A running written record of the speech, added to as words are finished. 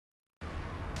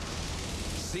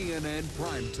CNN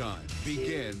Primetime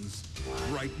begins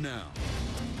right now.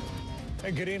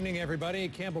 And good evening, everybody.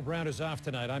 Campbell Brown is off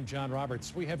tonight. I'm John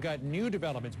Roberts. We have got new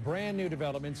developments, brand new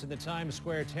developments in the Times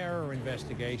Square terror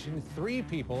investigation. 3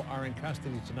 people are in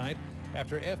custody tonight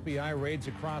after FBI raids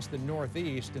across the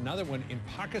Northeast. Another one in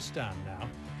Pakistan now.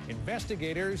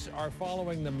 Investigators are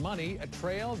following the money, a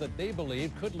trail that they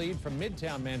believe could lead from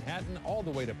Midtown Manhattan all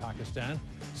the way to Pakistan.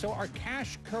 So are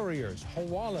cash couriers,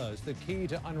 hawalas, the key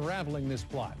to unraveling this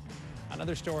plot?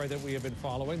 Another story that we have been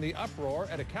following, the uproar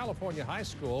at a California high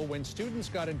school when students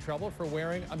got in trouble for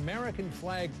wearing American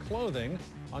flag clothing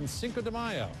on Cinco de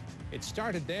Mayo. It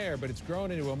started there, but it's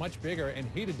grown into a much bigger and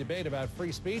heated debate about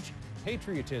free speech,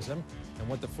 patriotism, and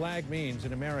what the flag means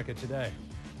in America today.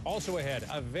 Also ahead,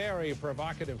 a very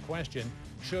provocative question.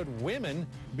 Should women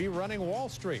be running Wall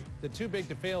Street? The too big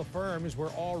to fail firms were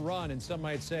all run, and some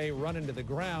might say run into the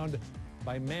ground,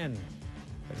 by men.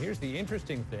 But here's the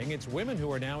interesting thing. It's women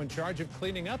who are now in charge of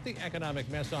cleaning up the economic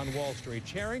mess on Wall Street,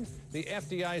 chairing the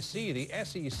FDIC, the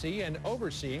SEC, and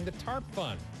overseeing the TARP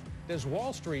fund. Does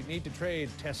Wall Street need to trade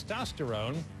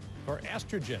testosterone for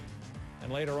estrogen?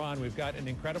 And later on, we've got an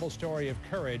incredible story of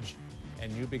courage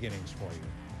and new beginnings for you.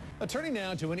 Turning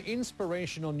now to an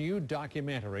inspirational new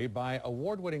documentary by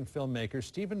award-winning filmmaker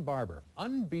Steven Barber.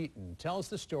 Unbeaten tells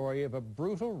the story of a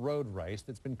brutal road race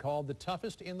that's been called the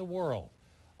toughest in the world.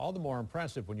 All the more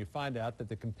impressive when you find out that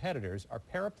the competitors are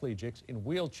paraplegics in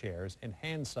wheelchairs and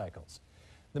hand cycles.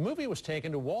 The movie was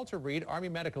taken to Walter Reed Army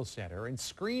Medical Center and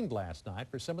screened last night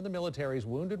for some of the military's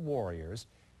wounded warriors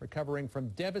recovering from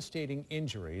devastating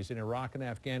injuries in Iraq and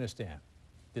Afghanistan.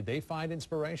 Did they find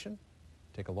inspiration?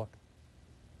 Take a look.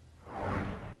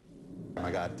 I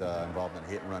got involved in a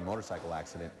hit-and-run motorcycle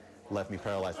accident, left me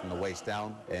paralyzed from the waist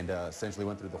down, and essentially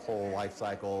went through the whole life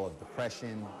cycle of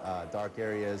depression, dark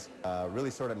areas,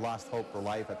 really sort of lost hope for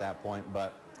life at that point,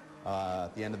 but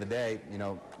at the end of the day,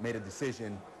 made a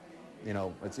decision,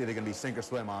 it's either going to be sink or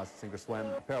swim,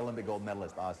 Paralympic gold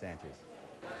medalist, Sanchez.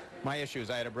 My issue is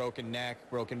I had a broken neck,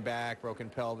 broken back, broken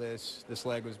pelvis, this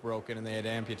leg was broken, and they had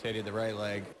amputated the right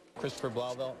leg. Christopher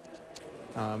Blauvelt,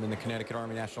 in the Connecticut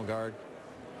Army National Guard,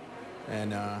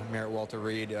 and Merit Walter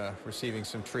Reed receiving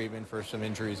some treatment for some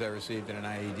injuries I received in an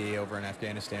IED over in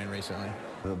Afghanistan recently.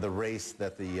 The race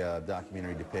that the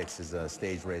documentary depicts is a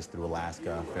stage race through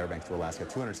Alaska, Fairbanks to Alaska,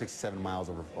 267 miles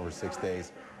over 6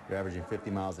 days. You're averaging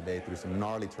 50 miles a day through some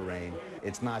gnarly terrain.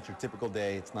 It's not your typical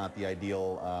day. It's not the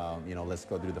ideal, let's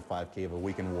go through the 5K of a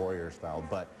weekend warrior style.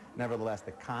 But nevertheless,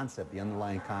 the concept, the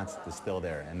underlying concept is still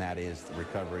there, and that is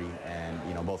recovery and,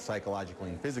 both psychologically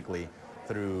and physically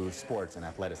through sports and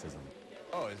athleticism.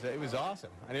 Oh, it was awesome.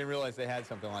 I didn't realize they had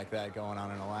something like that going on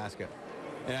in Alaska.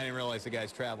 And I didn't realize the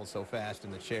guys traveled so fast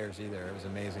in the chairs either. It was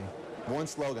amazing. One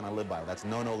slogan I live by, that's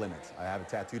no limits. I have it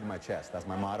tattooed to my chest. That's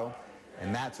my motto.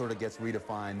 And that sort of gets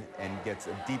redefined and gets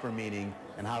a deeper meaning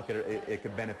and how it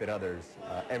could benefit others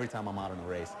every time I'm out in a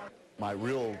race. My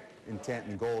real intent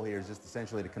and goal here is just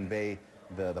essentially to convey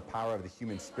the power of the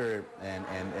human spirit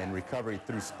and recovery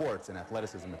through sports and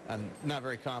athleticism. I'm not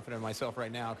very confident in myself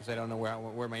right now because I don't know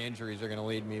where my injuries are going to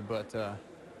lead me, but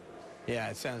yeah,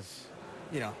 it sounds,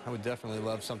 I would definitely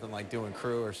love something like doing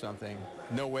crew or something.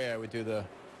 No way I would do the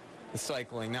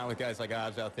cycling, not with guys like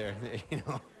Oz out there,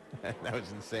 that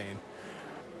was insane.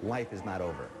 Life is not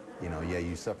over. Yeah,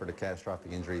 you suffered a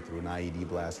catastrophic injury through an IED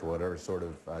blast or whatever sort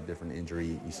of different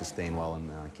injury you sustained while in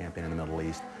campaign in the Middle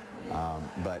East.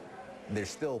 But there's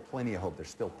still plenty of hope. There's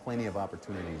still plenty of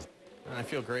opportunities. And I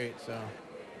feel great, so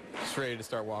just ready to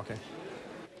start walking.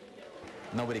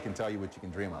 Nobody can tell you what you can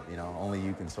dream of, Only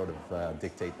you can sort of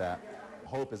dictate that.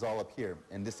 Hope is all up here,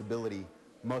 and disability,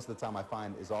 most of the time I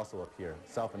find, is also up here.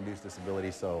 Self-induced disability,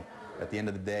 so at the end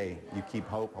of the day, you keep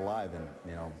hope alive, and,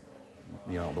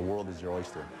 the world is your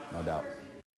oyster, no doubt.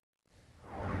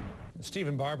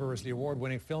 Steven Barber is the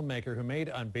award-winning filmmaker who made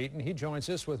Unbeaten. He joins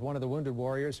us with one of the wounded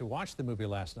warriors who watched the movie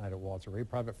last night at Walter Reed,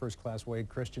 Private First Class Wade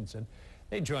Christensen.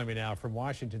 They join me now from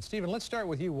Washington. Steven, let's start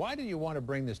with you. Why did you want to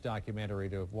bring this documentary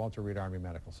to Walter Reed Army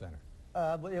Medical Center?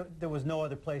 There was no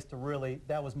other place to really,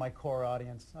 that was my core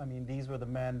audience. I mean, these were the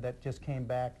men that just came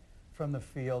back from the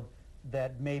field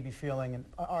that may be feeling and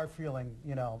are feeling,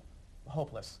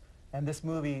 hopeless. And this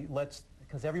movie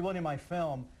because everyone in my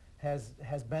film has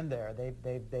been there.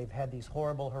 They've had these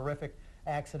horrible, horrific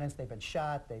accidents. They've been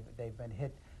shot. They've been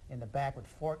hit in the back with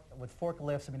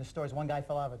forklifts. I mean, the stories. One guy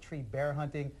fell out of a tree bear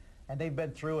hunting, and they've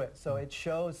been through it. So it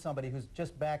shows somebody who's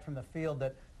just back from the field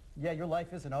that, yeah, your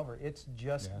life isn't over. It's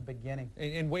just beginning.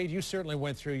 And Wade, you certainly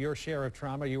went through your share of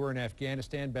trauma. You were in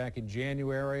Afghanistan back in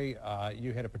January.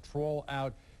 You had a patrol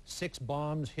out. 6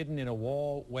 bombs hidden in a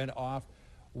wall went off.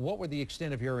 What were the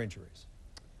extent of your injuries?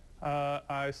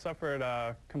 I suffered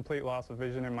a complete loss of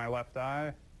vision in my left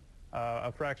eye,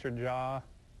 a fractured jaw,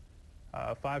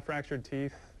 5 fractured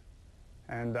teeth,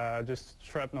 and just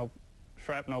shrapnel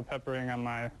peppering on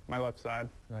my left side.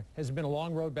 Right. Has it been a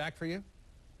long road back for you?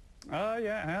 Yeah,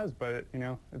 it has, but you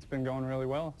know, it's been going really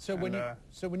well. So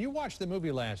when you watched the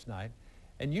movie last night,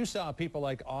 and you saw people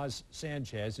like Oz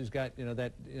Sanchez, who's got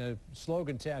that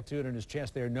slogan tattooed on his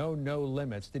chest there, no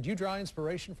limits. Did you draw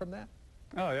inspiration from that?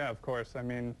 Oh yeah, of course. I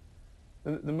mean,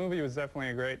 the movie was definitely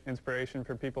a great inspiration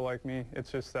for people like me.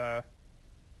 It's just,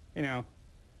 you know,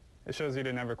 it shows you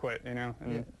to never quit, you know,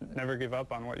 and never give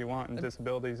up on what you want, and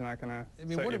disability's not going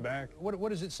to set you back. What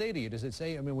does it say to you? Does it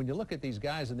say, I mean, when you look at these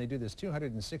guys and they do this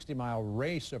 260-mile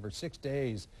race over 6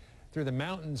 days through the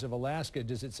mountains of Alaska,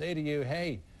 does it say to you,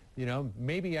 hey, you know,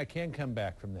 maybe I can come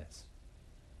back from this?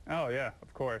 Oh yeah,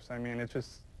 of course. I mean, it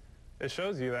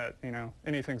shows you that, you know,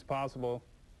 anything's possible.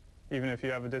 Even if you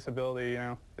have a disability, you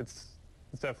know, it's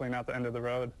definitely not the end of the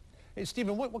road. Hey,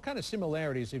 Stephen, what kind of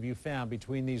similarities have you found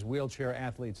between these wheelchair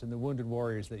athletes and the wounded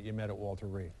warriors that you met at Walter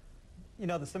Reed? You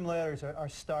know, the similarities are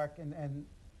stark and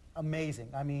amazing.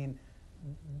 I mean,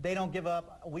 they don't give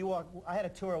up. I had a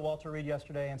tour of Walter Reed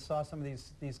yesterday and saw some of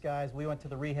these guys. We went to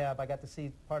the rehab. I got to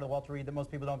see part of Walter Reed that most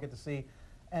people don't get to see.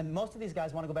 And most of these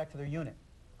guys want to go back to their unit.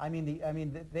 I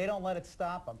mean, they don't let it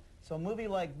stop them. So a movie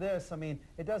like this, I mean,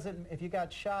 it doesn't, if you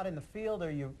got shot in the field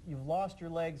or you've lost your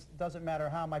legs, it doesn't matter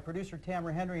how. My producer,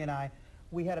 Tamara Henry, and I,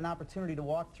 we had an opportunity to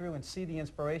walk through and see the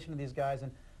inspiration of these guys.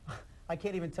 And I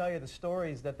can't even tell you the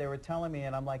stories that they were telling me,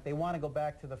 and I'm like, they want to go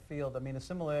back to the field. I mean, the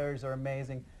similarities are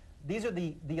amazing. These are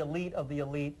the elite of the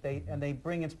elite, and they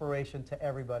bring inspiration to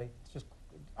everybody. It's just,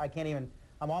 I can't even,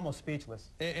 I'm almost speechless.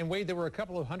 And Wade, there were a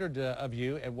couple of hundred of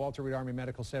you at Walter Reed Army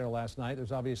Medical Center last night.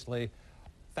 There's obviously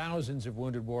thousands of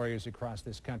wounded warriors across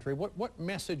this country. What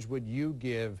message would you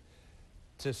give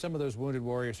to some of those wounded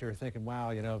warriors who are thinking, wow,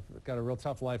 you know, I've got a real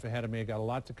tough life ahead of me, I've got a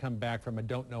lot to come back from, I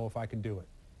don't know if I can do it?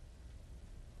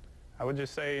 I would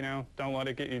just say, you know, don't let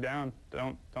it get you down.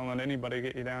 Don't let anybody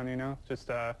get you down, you know. Just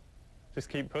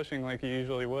keep pushing like you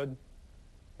usually would,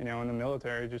 you know, in the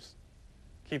military. Just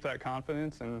keep that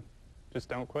confidence and just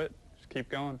don't quit. Just keep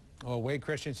going. Well, Wade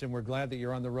Christensen, we're glad that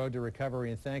you're on the road to recovery,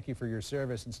 and thank you for your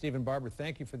service. And Stephen Barber,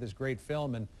 thank you for this great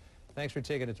film, and thanks for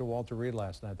taking it to Walter Reed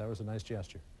last night. That was a nice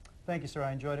gesture. Thank you, sir.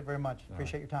 I enjoyed it very much.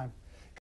 Appreciate your time.